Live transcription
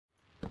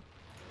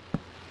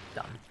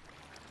Done.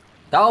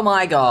 Oh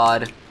my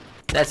god!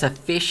 There's a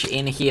fish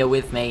in here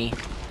with me.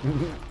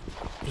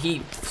 He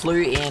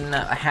flew in.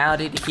 How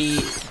did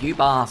he... You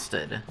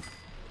bastard.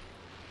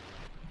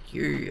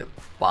 You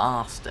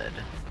bastard.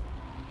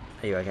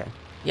 Are you okay?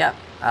 Yep.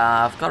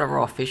 I've got a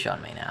raw fish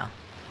on me now.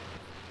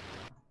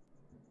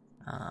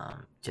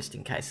 Just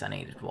in case I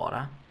needed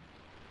water.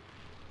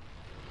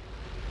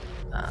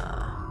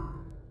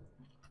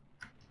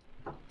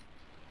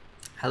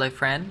 Hello,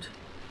 friend.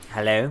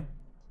 Hello?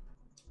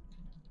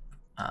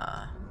 So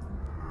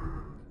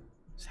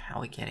how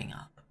are we getting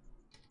up?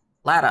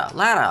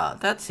 Ladder,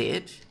 that's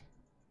it.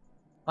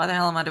 Why the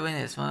hell am I doing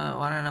this? Why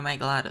don't I make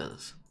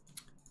ladders?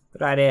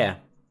 Good idea.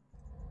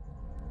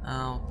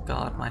 Oh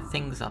god, my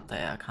thing's up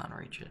there, I can't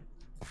reach it.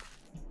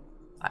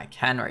 I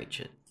can reach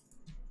it.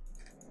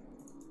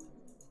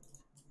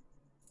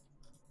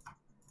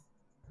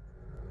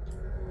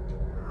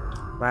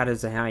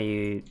 Ladders are how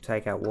you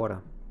take out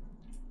water.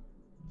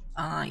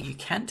 You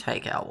can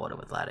take out water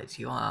with ladders.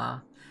 You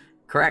are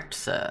correct,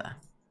 sir.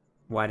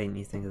 Why didn't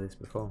you think of this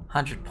before?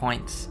 100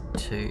 points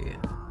to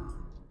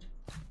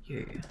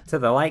you. To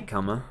the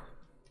latecomer.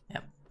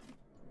 Yep.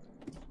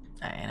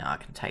 And I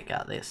can take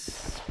out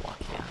this block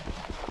here.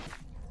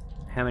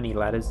 How many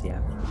ladders do you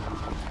have?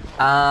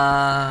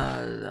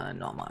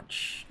 Not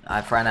much.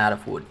 I've run out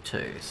of wood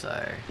too,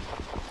 so...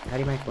 How do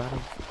you make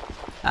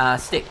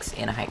ladders? Sticks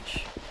in a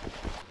H.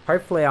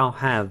 Hopefully I'll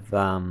have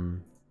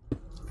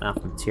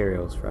enough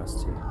materials for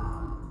us to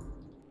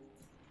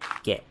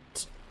get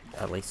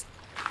at least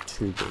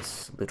to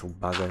this little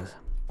bugger.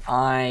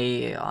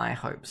 I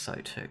hope so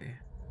too.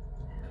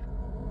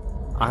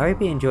 I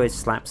hope he enjoys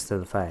slaps to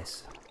the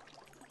face.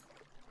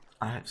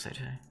 I hope so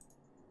too.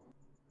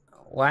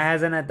 Why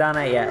hasn't it done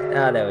it yet?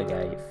 Oh, there we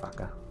go, you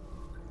fucker.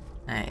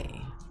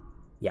 Hey.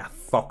 Yeah,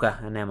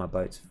 fucker. And now my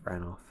boat's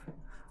ran off.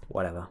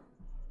 Whatever.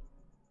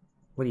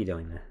 What are you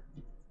doing there?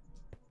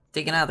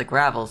 Digging out the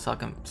gravel so we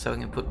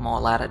can put more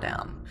ladder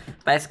down.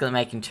 Basically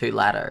making two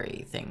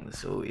laddery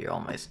things. Oh, you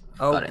almost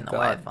got in the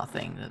way of my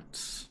thing.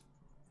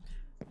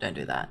 Don't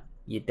do that.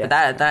 But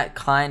that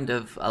kind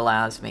of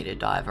allows me to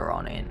dive her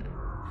on in.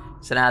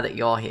 So now that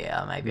you're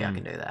here, maybe I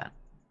can do that.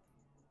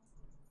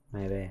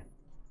 Maybe.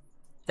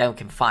 Then we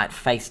can fight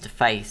face to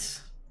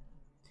face.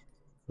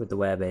 With the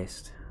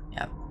were-beast.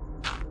 Yep.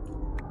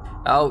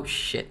 Oh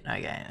shit,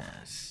 okay.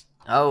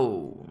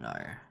 Oh no.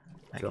 Okay.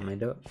 Do you want me to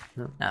do it?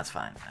 No. No, it's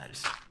fine. I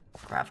just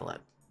gravel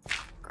it.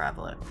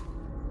 Gravel it.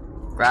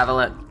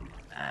 Gravel it.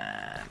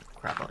 And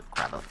gravel it.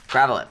 Gravel it.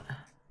 Gravel it.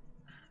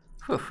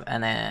 Whew,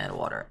 and then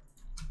water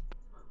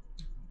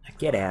it.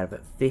 Get out of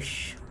it,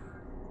 fish.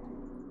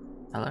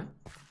 Hello?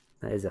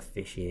 There's a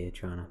fish here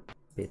trying to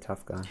be a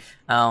tough guy.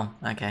 Oh,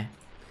 okay.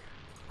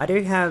 I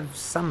do have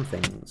some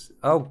things.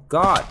 Oh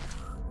god!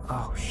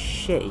 Oh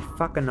shit, he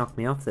fucking knocked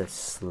me off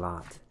this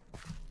slut.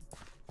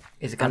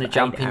 Is it gonna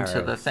jump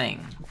into the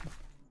thing?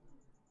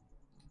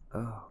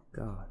 Oh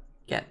god.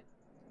 Get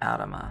out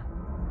of my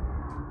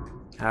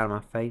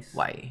face?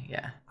 way,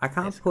 yeah. I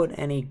can't put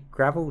any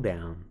gravel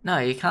down. No,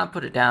 you can't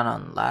put it down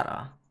on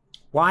ladder.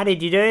 Why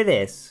did you do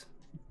this?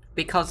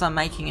 Because I'm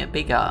making it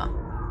bigger.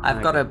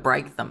 I've got to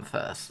break them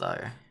first,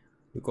 though.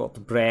 You've got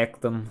to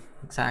break them.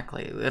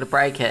 Exactly. We've got to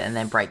break it and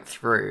then break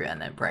through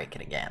and then break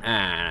it again.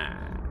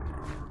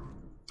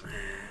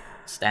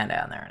 Stand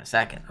down there in a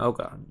second. Oh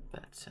god.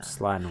 But,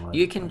 sliding away.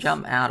 You can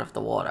jump out of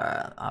the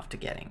water after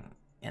getting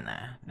in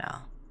there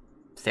now.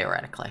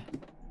 Theoretically.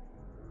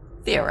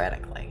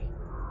 Theoretically.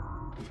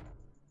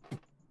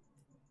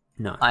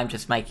 No. I'm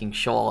just making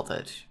sure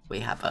that we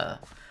have a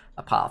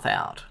path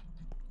out.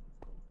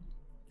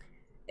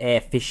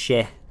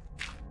 Fishy.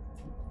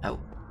 Oh.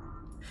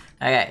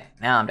 Okay,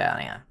 now I'm down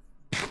here.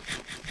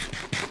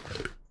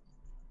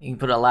 You can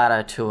put a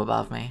ladder 2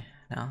 above me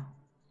now.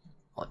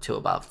 Or 2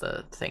 above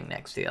the thing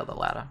next to the other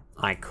ladder.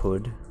 I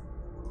could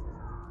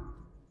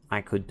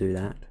do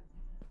that.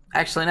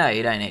 Actually, no,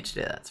 you don't need to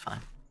do that, it's fine.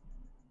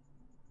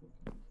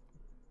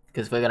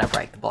 Because we're going to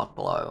break the block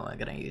below and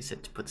we're going to use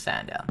it to put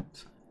sand down.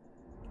 So.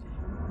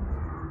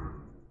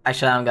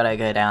 Actually, I'm going to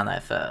go down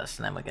there first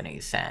and then we're going to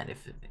use sand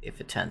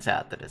if it turns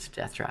out that it's a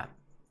death trap.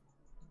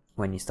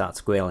 When you start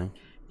squealing.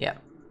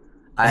 Yep.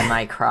 I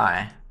may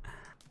cry.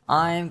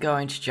 I'm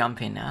going to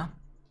jump in now.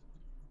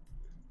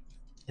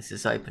 This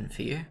is open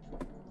for you.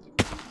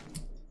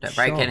 Don't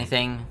break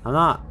anything. I'm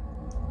not.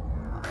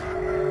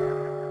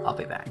 I'll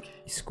be back.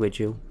 You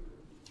squidgel.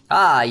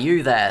 Ah,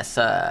 you there,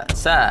 sir.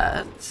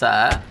 Sir.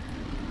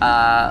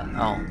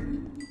 Oh.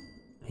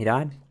 He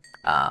died?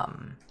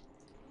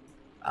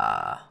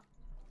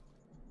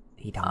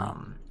 He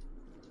died.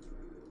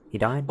 He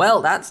died?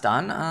 Well, that's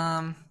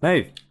done.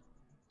 Move!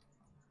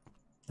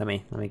 Let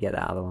me get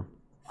that other one.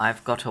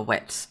 I've got a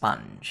wet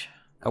sponge.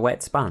 A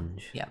wet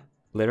sponge? Yeah.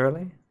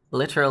 Literally?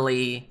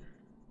 Literally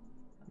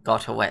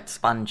got a wet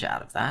sponge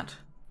out of that.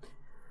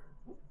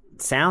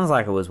 Sounds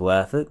like it was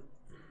worth it.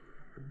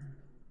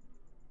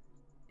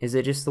 Is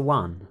it just the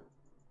one?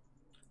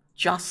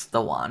 Just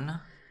the one.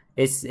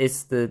 It's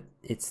the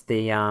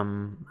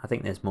I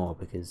think there's more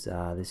because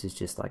this is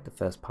just like the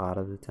first part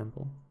of the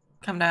temple.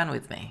 Come down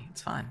with me.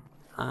 It's fine.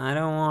 I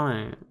don't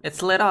want it.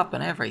 It's lit up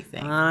and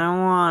everything. I don't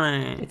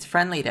want it. It's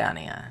friendly down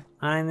here.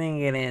 I don't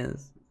think it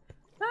is.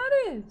 No,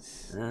 it is.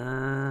 It's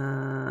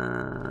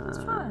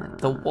fine.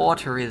 The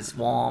water is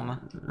warm.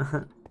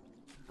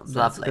 It's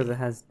lovely. Because it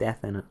has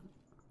death in it.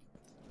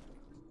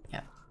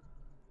 Yeah.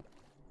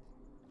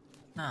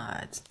 No,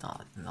 it's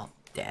not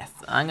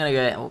death. I'm gonna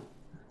go... Oh.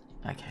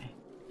 Okay.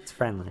 It's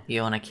friendly.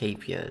 You wanna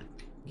keep your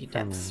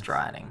depth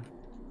striding.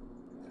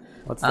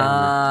 What's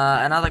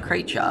that? Another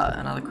creature.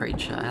 Hello,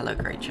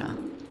 creature.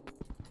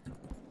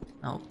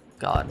 Oh,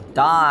 God.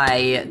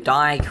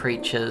 Die,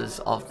 creatures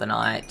of the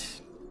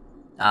night.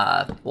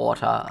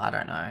 Water, I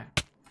don't know.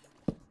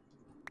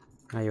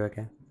 Are you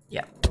okay?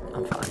 Yeah,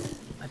 I'm fine.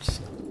 I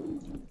just...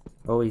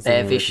 Always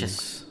They're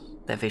vicious.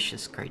 They're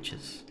vicious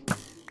creatures.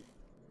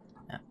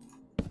 Yeah.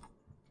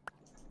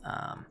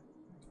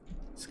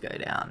 Let's go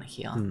down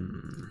here.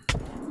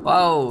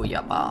 Whoa,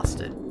 you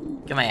bastard.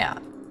 Get me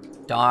out.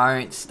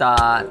 Don't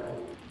start.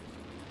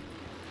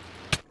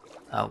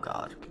 Oh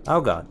God. Oh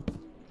God.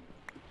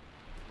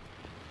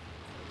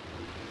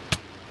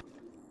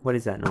 What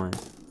is that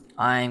noise?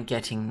 I'm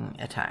getting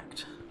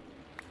attacked.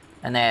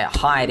 And they're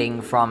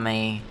hiding from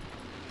me.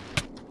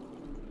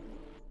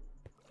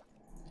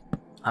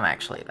 I'm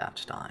actually about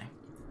to die.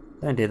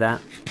 Don't do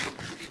that.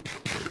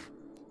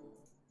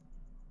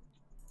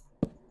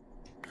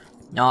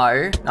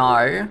 No,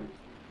 no.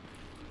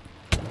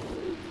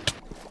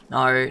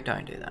 No,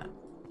 don't do that.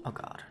 Oh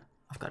God.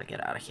 I've got to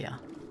get out of here.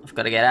 I've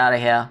got to get out of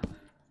here.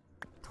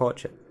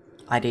 Torch it.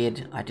 I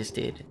did. I just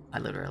did. I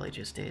literally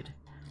just did.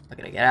 I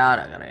gotta get out.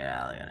 I gotta get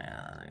out.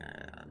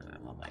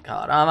 Oh my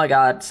God. Oh my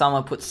God.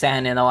 Someone put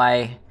sand in the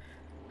way.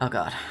 Oh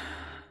God.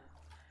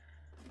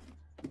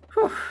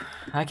 Whew.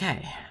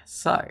 Okay.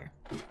 So,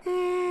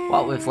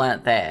 what we've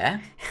learnt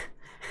there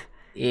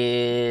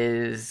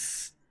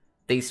is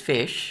these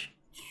fish,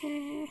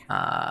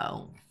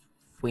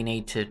 we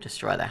need to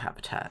destroy their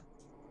habitat.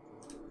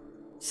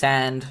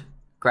 Sand,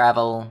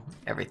 gravel,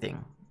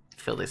 everything.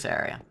 Fill this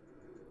area.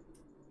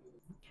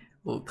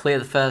 We'll clear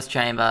the first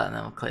chamber, and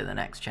then we'll clear the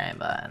next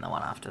chamber, and the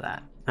one after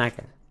that.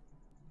 Okay.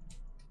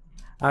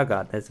 Oh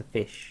God, there's a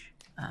fish.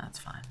 That's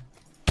fine.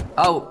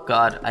 Oh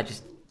God, I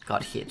just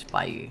got hit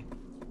by you,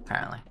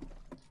 apparently.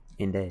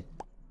 Indeed.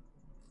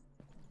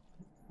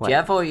 Do you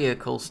have all your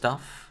cool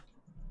stuff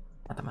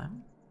at the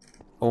moment?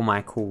 All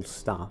my cool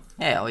stuff.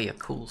 Yeah, all your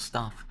cool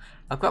stuff.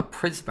 I've got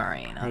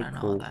prismarine. I don't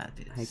know what that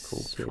is. Hey, cool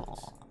kids.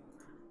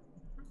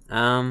 For.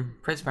 Um.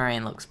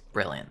 Prismarine looks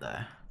brilliant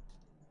though.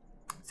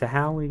 So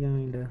how are we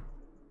going to?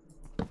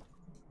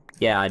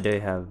 Yeah, I do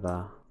have.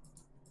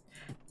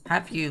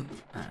 Have you?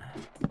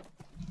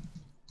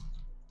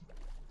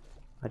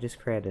 I just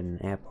created an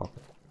air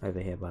pocket over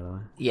here, by the way.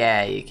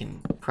 Yeah, you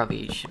can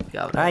probably should be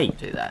able to Hey.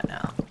 do that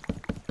now.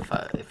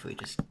 If we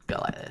just go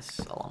like this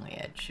along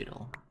the edge,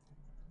 it'll.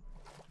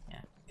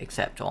 Yeah.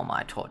 Except all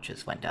my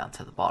torches went down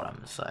to the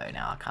bottom, so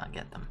now I can't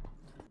get them.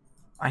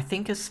 I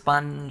think a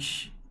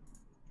sponge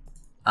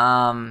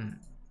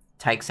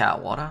takes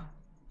out water.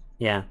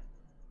 Yeah.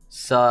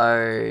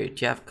 So do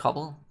you have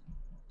cobble?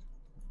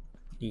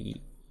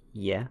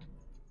 Yeah.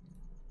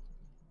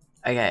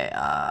 Okay,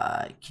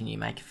 can you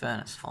make a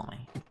furnace for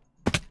me?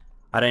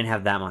 I don't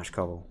have that much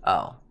cobble.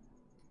 Oh.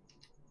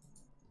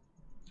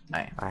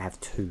 No. I have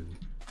 2.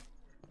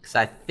 Because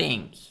I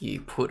think you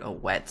put a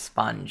wet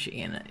sponge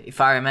in it. If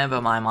I remember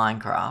my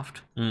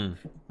Minecraft,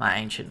 my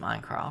ancient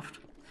Minecraft,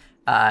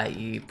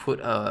 you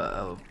put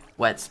a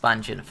wet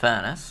sponge in a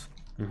furnace,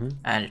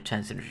 and it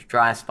turns into a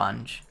dry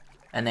sponge,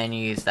 and then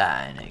you use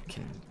that and it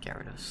can get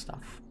rid of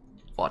stuff,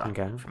 water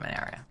from an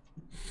area.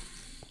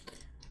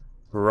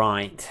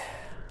 Right.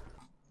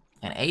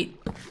 And eat.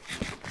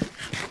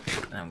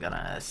 And I'm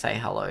gonna say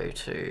hello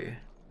to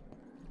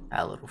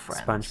our little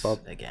friends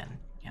SpongeBob again.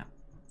 Yep.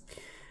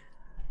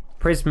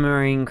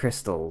 Prismarine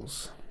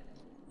crystals.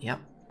 Yep.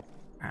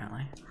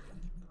 Apparently.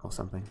 Or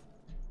something.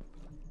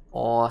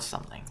 Or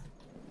something.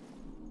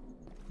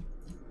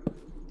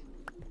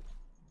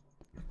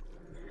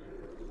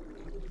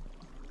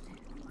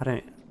 I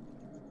don't...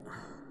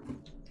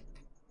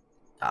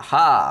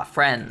 Aha,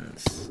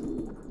 friends.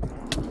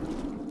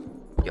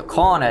 You're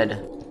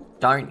cornered.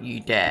 Don't you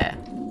dare.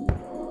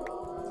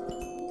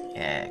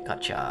 Yeah,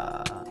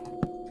 gotcha.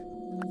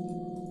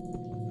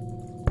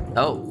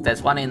 Oh,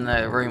 there's one in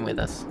the room with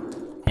us.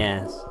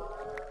 Yes.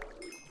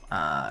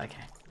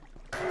 Okay.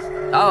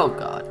 Oh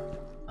God.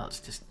 Oh, it's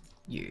just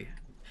you.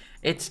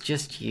 It's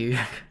just you.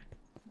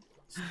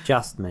 It's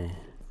just me.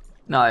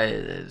 No,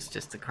 it's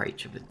just the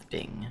creature with the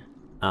ding.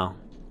 Oh.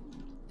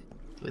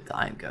 With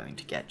I'm going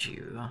to get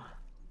you.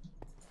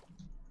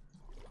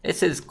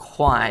 This is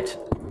quite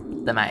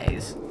the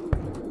maze.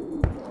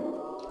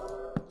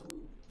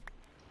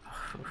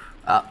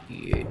 Oh,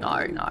 you.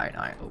 No.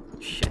 Oh,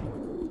 shit.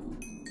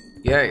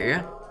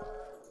 You.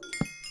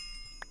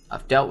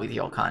 I've dealt with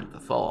your kind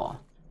before.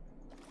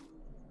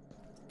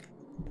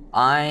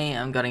 I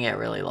am gonna get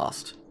really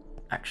lost,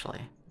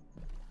 actually.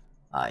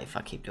 If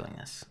I keep doing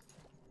this.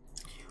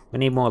 We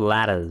need more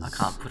ladders. I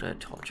can't put a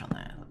torch on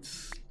there.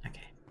 Let's...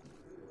 Okay.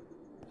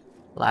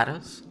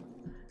 ladders?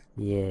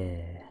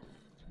 Yeah.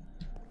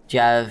 Do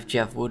you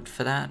have wood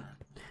for that?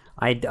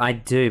 I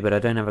do, but I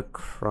don't have a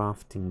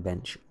crafting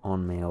bench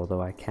on me,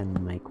 although I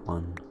can make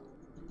one.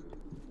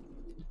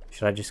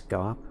 Should I just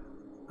go up?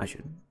 I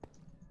should.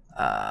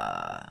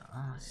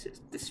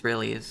 This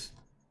really is...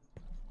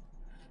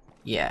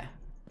 Yeah,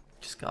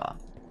 just go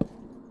up.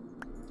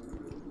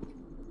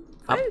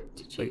 Where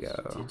did you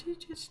go?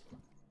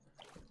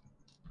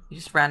 You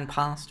just ran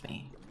past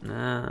me.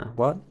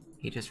 What?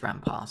 You just ran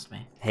past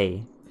me.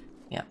 Hey.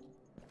 Yep.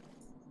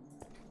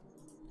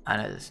 I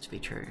know this to be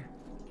true.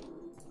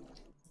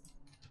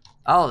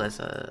 Oh, there's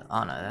a...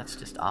 Oh no, that's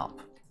just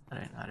up.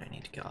 I don't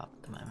need to go up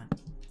at the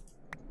moment.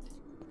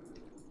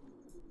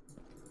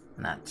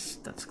 And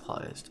that's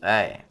closed.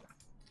 Hey.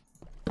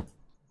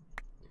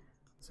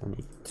 So I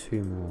need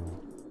 2 more.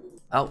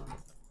 Oh.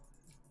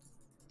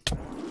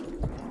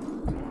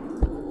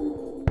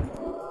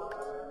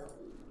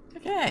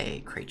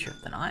 Okay, creature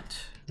of the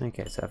night.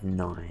 Okay, so I have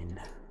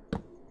 9.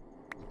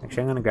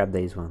 Actually, I'm gonna grab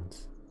these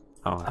ones.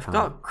 Oh, I've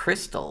got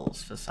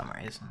crystals for some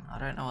reason. I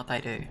don't know what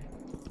they do.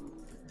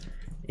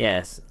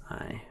 Yes,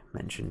 I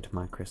mentioned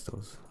my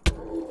crystals.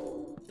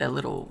 They're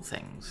little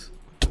things.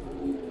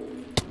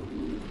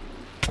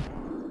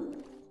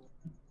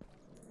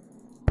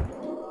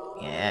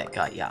 Yeah,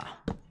 got ya.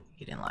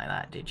 You didn't like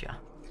that, did ya?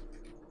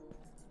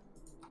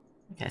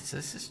 Okay, so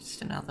this is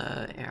just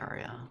another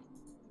area.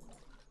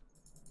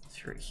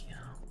 Through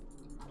here.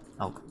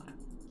 Oh god.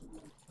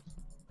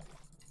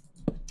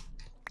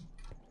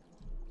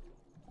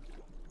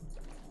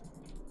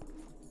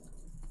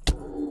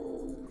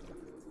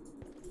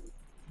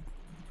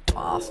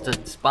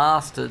 Bastards,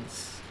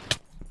 bastards.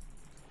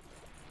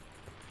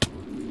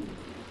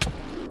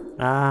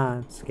 Ah,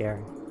 it's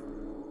scary.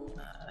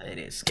 It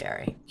is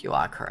scary. You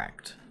are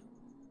correct.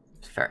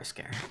 It's very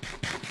scary.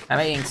 I'm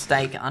eating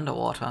steak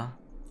underwater.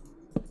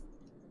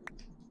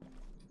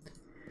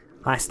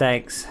 High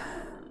stakes.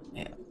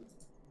 Yeah.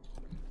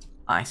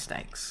 Ice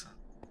steaks.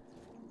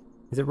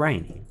 Is it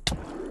raining?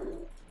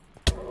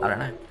 I don't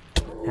know.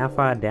 How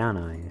far down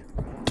are you?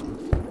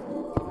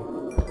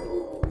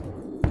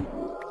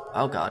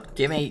 Oh god,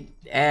 give me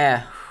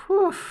air.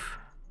 Whew.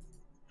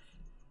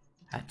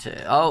 Had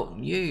to. Oh,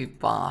 you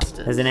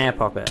bastard. There's an air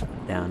pocket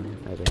down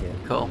over here.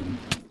 Cool.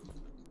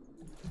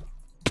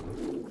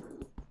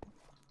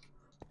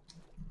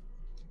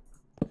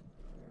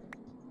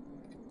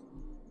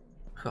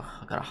 Oh,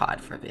 I gotta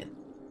hide for a bit.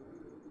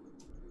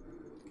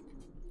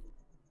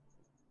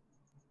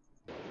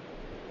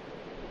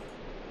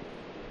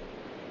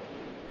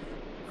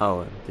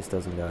 Oh, this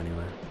doesn't go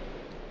anywhere.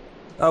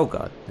 Oh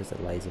god, there's a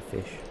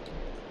laserfish.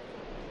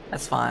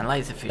 That's fine,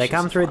 laserfish. They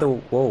come through the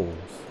walls.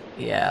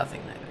 Yeah, I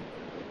think they do.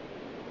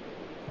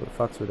 What the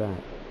fuck's with that?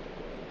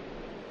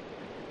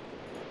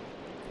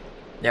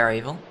 They're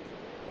evil.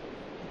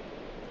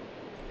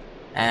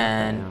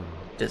 And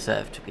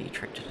deserve to be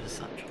treated as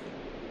such.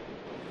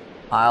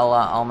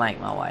 I'll make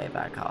my way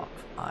back up.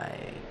 I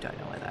don't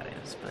know where that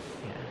is, but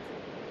yeah.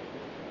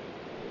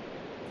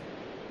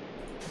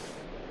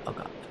 Oh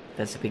god,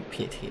 there's a big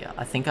pit here.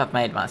 I think I've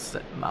made my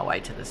way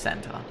to the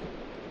center.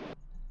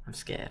 I'm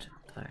scared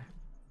though.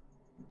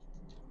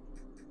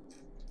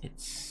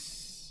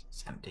 It's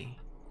empty.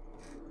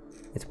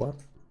 It's what?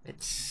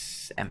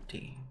 It's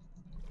empty.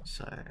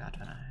 So I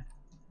don't know.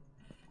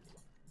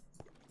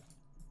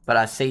 But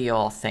I see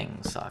your thing,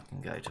 so I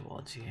can go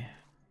towards you.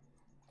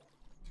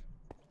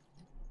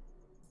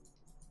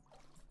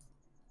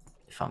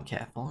 If I'm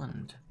careful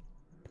and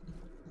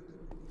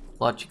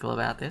logical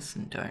about this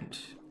and don't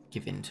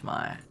give in to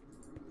my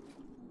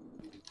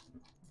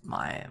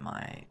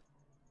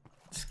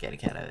scaredy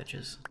cat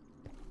urges.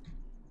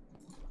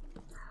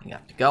 You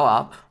have to go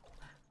up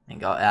and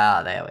go,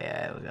 there we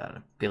are, we got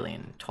a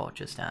billion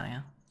torches down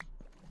here.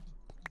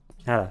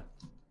 Hello.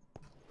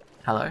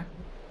 Hello?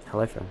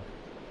 Hello, friend.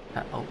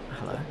 Oh,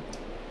 hello.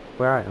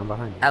 Where are you? I'm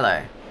behind you.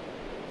 Hello.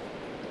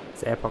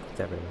 There's air pockets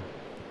everywhere.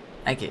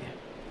 Thank you.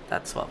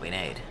 That's what we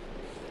need.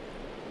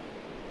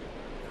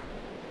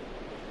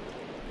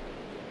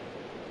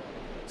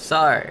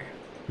 So,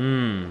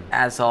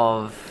 as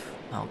of,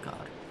 oh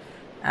god,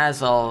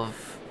 as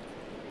of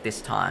this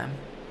time,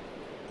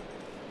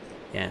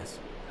 yes.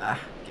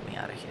 Get me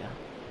out of here.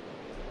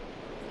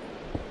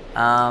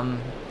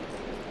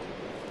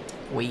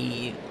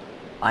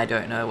 I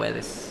don't know where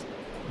this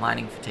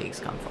mining fatigues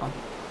come from.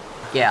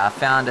 Yeah, I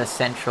found a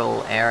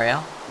central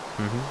area.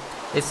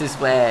 This is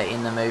where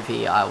in the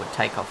movie I would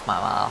take off my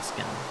mask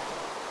and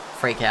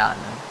freak out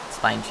and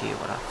explain to you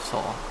what I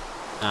saw.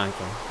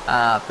 Okay.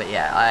 But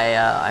yeah,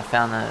 I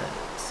found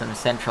some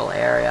central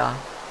area.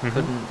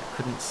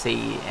 Couldn't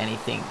see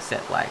anything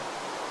except like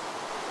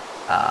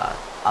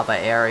other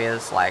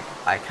areas. Like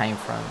I came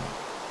from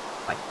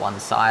like one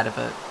side of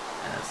it,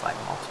 and there's like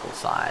multiple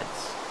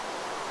sides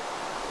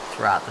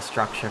throughout the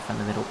structure from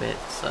the middle bit.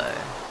 So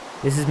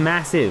this is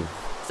massive.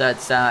 So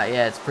it's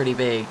yeah, it's pretty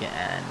big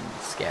and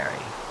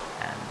scary,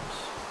 and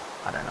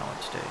I don't know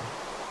what to do.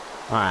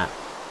 All right.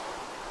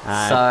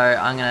 So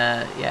I'm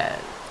gonna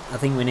I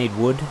think we need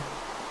wood.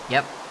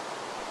 Yep.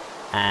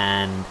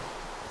 And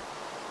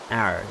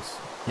arrows.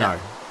 Yeah. No.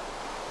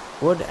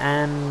 Wood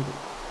and...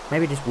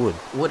 maybe just wood.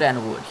 Wood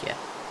and wood, yeah.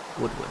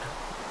 Wood.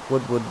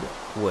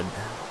 Wood.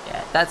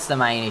 Yeah, that's the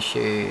main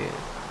issue.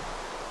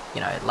 You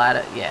know,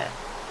 ladder, yeah.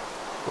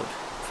 Wood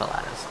for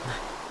ladders.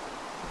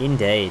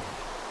 Indeed.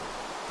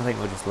 I think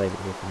we'll just leave it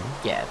here for now.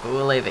 Yeah, but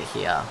we'll leave it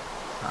here.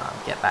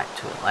 Get back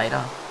to it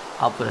later.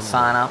 I'll put a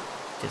sign up.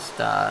 Just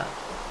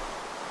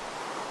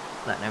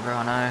letting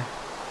everyone know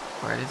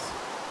where it is.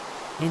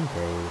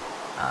 Indeed.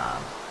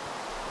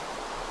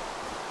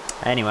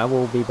 Anyway,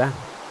 we'll be back.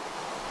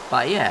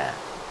 But yeah,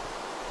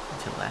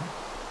 until then.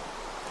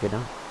 Good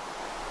night.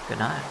 Good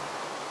night.